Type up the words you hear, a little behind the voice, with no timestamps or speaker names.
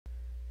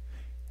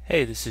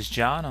Hey, this is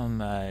John.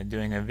 I'm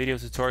doing a video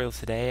tutorial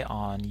today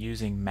on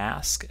using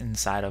mask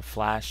inside of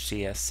Flash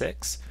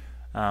CS6.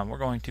 We're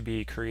going to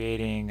be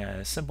creating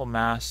a simple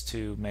mask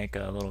to make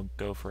a little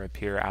gopher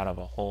appear out of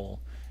a hole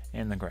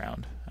in the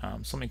ground.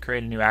 So let me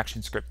create a new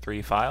ActionScript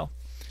 3 file.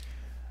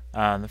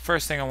 The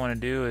first thing I want to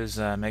do is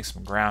make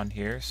some ground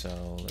here,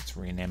 so let's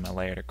rename my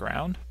layer to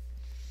ground.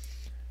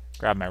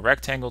 Grab my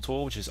rectangle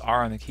tool, which is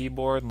R on the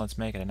keyboard, and let's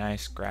make it a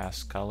nice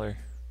grass color.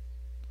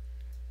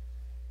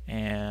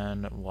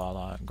 And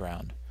voila,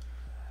 ground.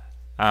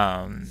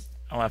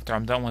 After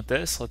I'm done with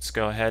this, let's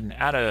go ahead and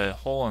add a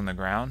hole in the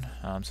ground.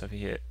 So if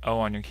you hit O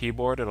on your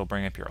keyboard, it'll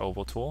bring up your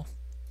oval tool.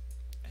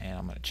 And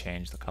I'm going to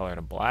change the color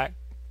to black.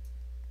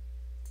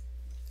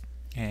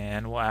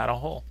 And we'll add a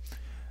hole.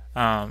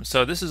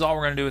 So this is all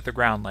we're going to do with the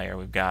ground layer.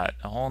 We've got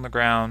a hole in the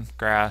ground,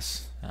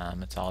 grass,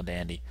 it's all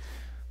dandy.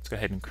 Let's go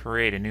ahead and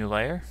create a new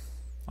layer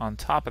on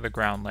top of the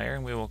ground layer,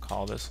 and we will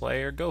call this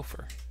layer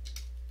gopher.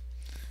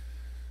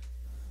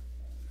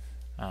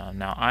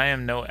 Now I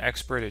am no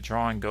expert at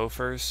drawing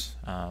gophers,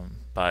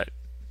 but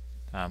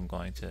I'm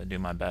going to do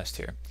my best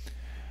here.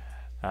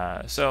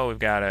 So we've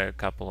got a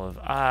couple of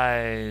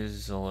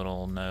eyes, a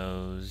little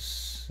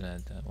nose,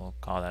 we'll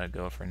call that a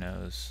gopher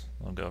nose,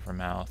 a little gopher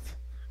mouth,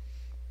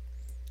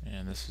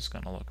 and this is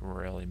going to look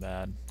really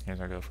bad.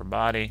 Here's our gopher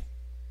body,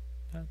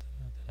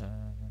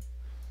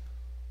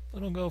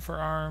 little gopher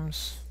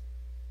arms,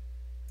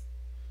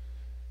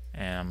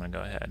 and I'm going to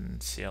go ahead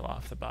and seal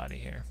off the body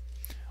here.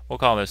 We'll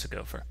call this a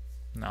gopher,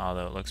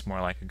 although it looks more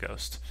like a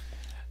ghost.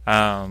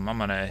 I'm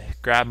gonna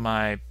grab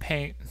my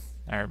paint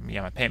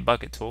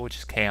bucket tool, which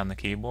is K on the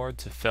keyboard,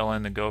 to fill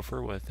in the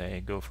gopher with a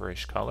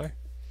gopherish color.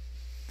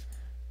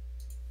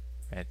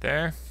 Right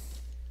there.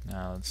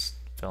 Now let's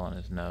fill in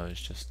his nose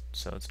just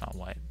so it's not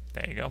white.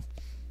 There you go.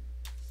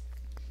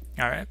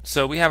 Alright,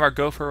 so we have our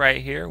gopher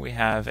right here. We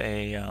have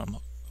a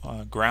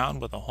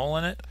ground with a hole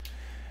in it.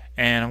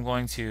 And I'm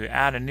going to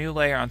add a new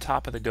layer on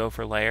top of the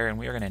gopher layer, and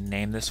we are going to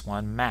name this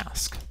one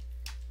mask.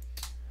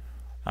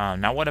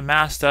 Now what a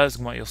mask does,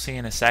 and what you'll see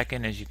in a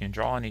second, is you can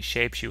draw any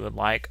shapes you would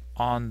like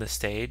on the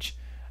stage,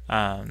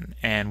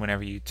 and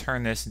whenever you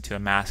turn this into a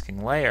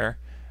masking layer,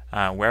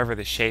 wherever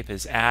the shape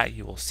is at,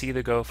 you will see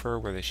the gopher.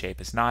 Where the shape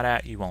is not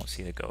at, you won't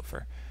see the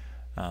gopher.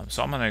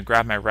 So I'm going to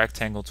grab my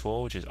rectangle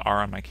tool, which is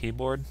R on my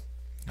keyboard.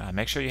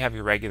 Make sure you have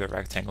your regular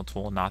rectangle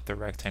tool, not the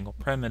rectangle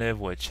primitive,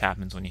 which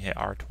happens when you hit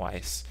R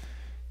twice.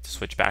 To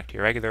switch back to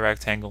your regular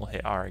rectangle,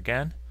 hit R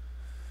again.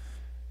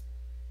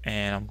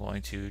 And I'm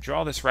going to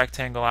draw this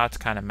rectangle out to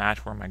kind of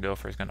match where my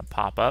gopher is going to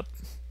pop up.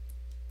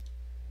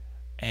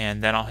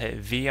 And then I'll hit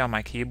V on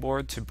my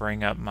keyboard to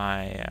bring up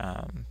my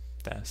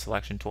the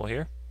selection tool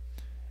here.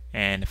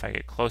 And if I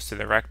get close to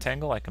the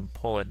rectangle, I can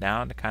pull it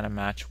down to kind of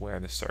match where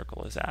the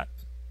circle is at.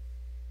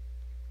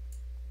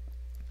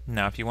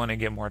 Now if you want to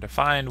get more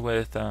defined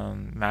with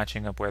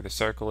matching up where the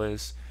circle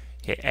is,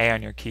 hit A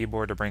on your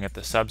keyboard to bring up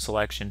the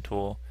sub-selection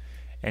tool.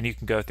 And you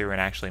can go through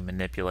and actually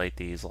manipulate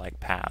these like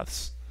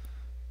paths.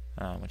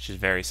 Which is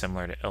very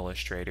similar to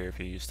Illustrator if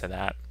you're used to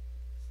that.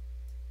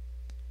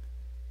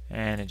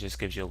 And it just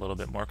gives you a little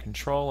bit more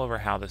control over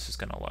how this is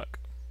going to look.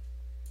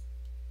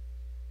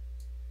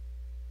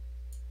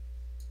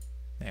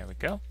 There we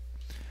go.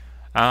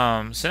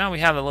 So now we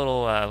have a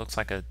little, looks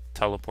like a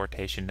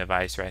teleportation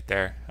device right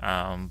there,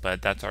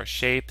 but that's our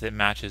shape that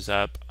matches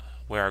up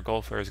where our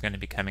gopher is going to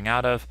be coming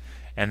out of,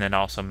 and then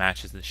also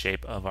matches the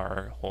shape of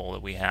our hole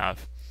that we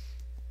have.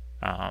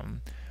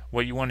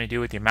 What you want to do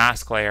with your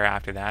mask layer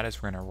after that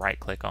is we're going to right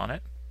click on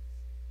it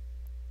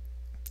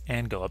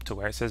and go up to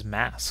where it says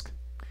mask.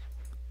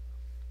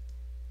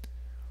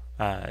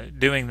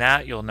 Doing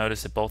that, you'll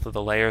notice that both of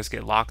the layers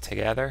get locked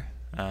together.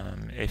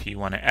 If you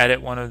want to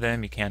edit one of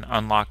them, you can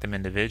unlock them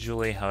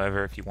individually.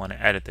 However, if you want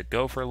to edit the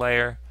gopher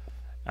layer,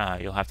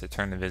 you'll have to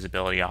turn the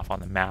visibility off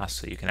on the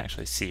mask so you can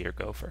actually see your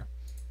gopher.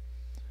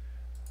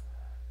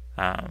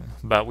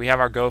 But we have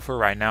our gopher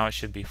right now. It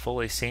should be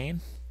fully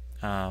seen.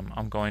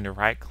 I'm going to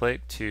right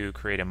click to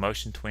create a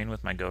motion tween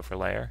with my gopher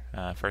layer.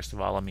 First of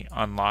all, let me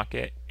unlock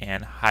it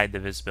and hide the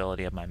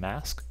visibility of my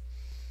mask.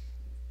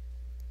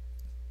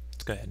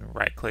 Let's go ahead and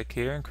right click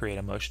here and create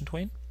a motion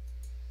tween.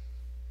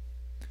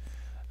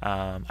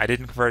 I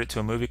didn't convert it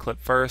to a movie clip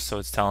first, so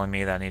it's telling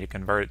me that I need to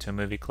convert it to a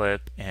movie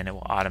clip, and it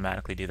will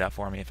automatically do that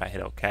for me if I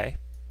hit OK.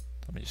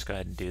 Let me just go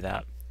ahead and do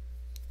that.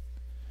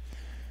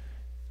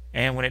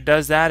 And when it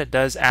does that, it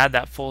does add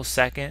that full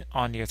second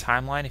onto your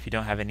timeline if you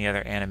don't have any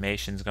other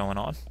animations going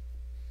on.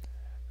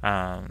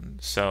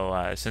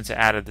 Since it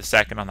added the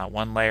second on that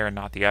one layer and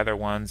not the other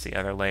ones, the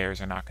other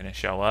layers are not going to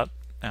show up.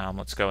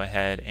 Let's go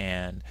ahead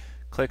and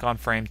click on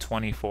frame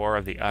 24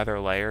 of the other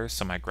layers,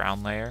 so my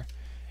ground layer,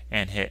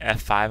 and hit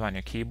F5 on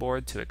your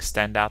keyboard to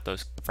extend out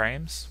those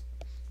frames.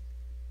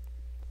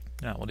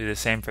 Now we'll do the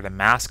same for the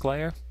mask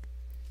layer.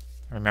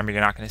 Remember, you're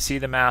not going to see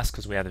the mask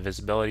because we have the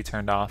visibility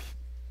turned off.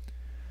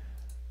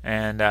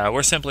 And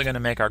we're simply going to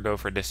make our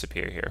gopher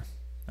disappear here.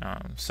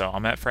 So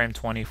I'm at frame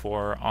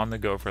 24 on the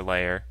gopher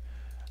layer.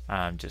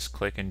 Just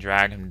click and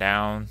drag him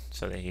down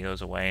so that he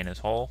goes away in his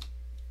hole.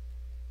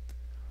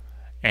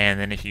 And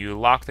then if you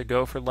lock the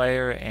gopher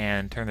layer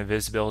and turn the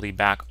visibility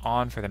back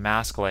on for the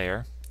mask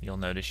layer, you'll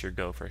notice your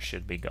gopher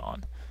should be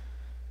gone.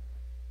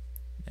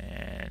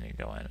 And you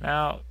go in and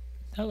out.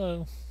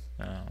 Hello.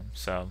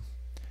 So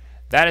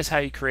that is how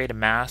you create a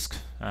mask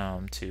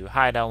to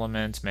hide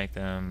elements, make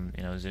them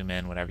zoom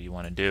in, whatever you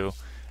want to do.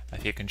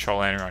 If you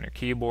Control Enter on your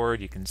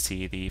keyboard, you can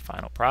see the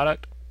final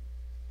product.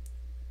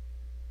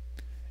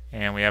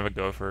 And we have a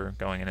gopher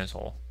going in his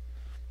hole.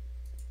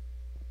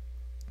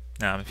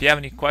 If you have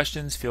any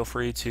questions, feel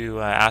free to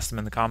ask them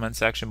in the comment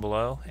section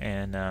below,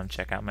 and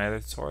check out my other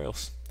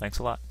tutorials. Thanks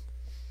a lot.